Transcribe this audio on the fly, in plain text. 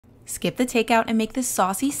Skip the takeout and make the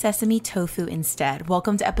saucy sesame tofu instead.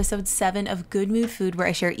 Welcome to episode 7 of Good Mood Food, where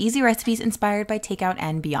I share easy recipes inspired by takeout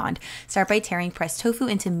and beyond. Start by tearing pressed tofu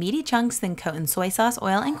into meaty chunks, then coat in soy sauce,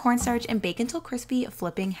 oil, and cornstarch and bake until crispy,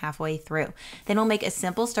 flipping halfway through. Then we'll make a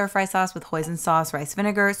simple stir-fry sauce with hoisin sauce, rice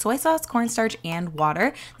vinegar, soy sauce, cornstarch, and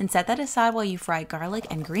water. Then set that aside while you fry garlic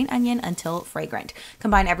and green onion until fragrant.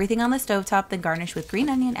 Combine everything on the stovetop, then garnish with green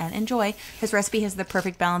onion and enjoy. This recipe has the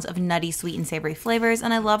perfect balance of nutty, sweet, and savory flavors,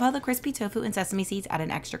 and I love how the crispy tofu and sesame seeds add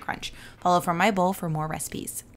an extra crunch. Follow from my bowl for more recipes.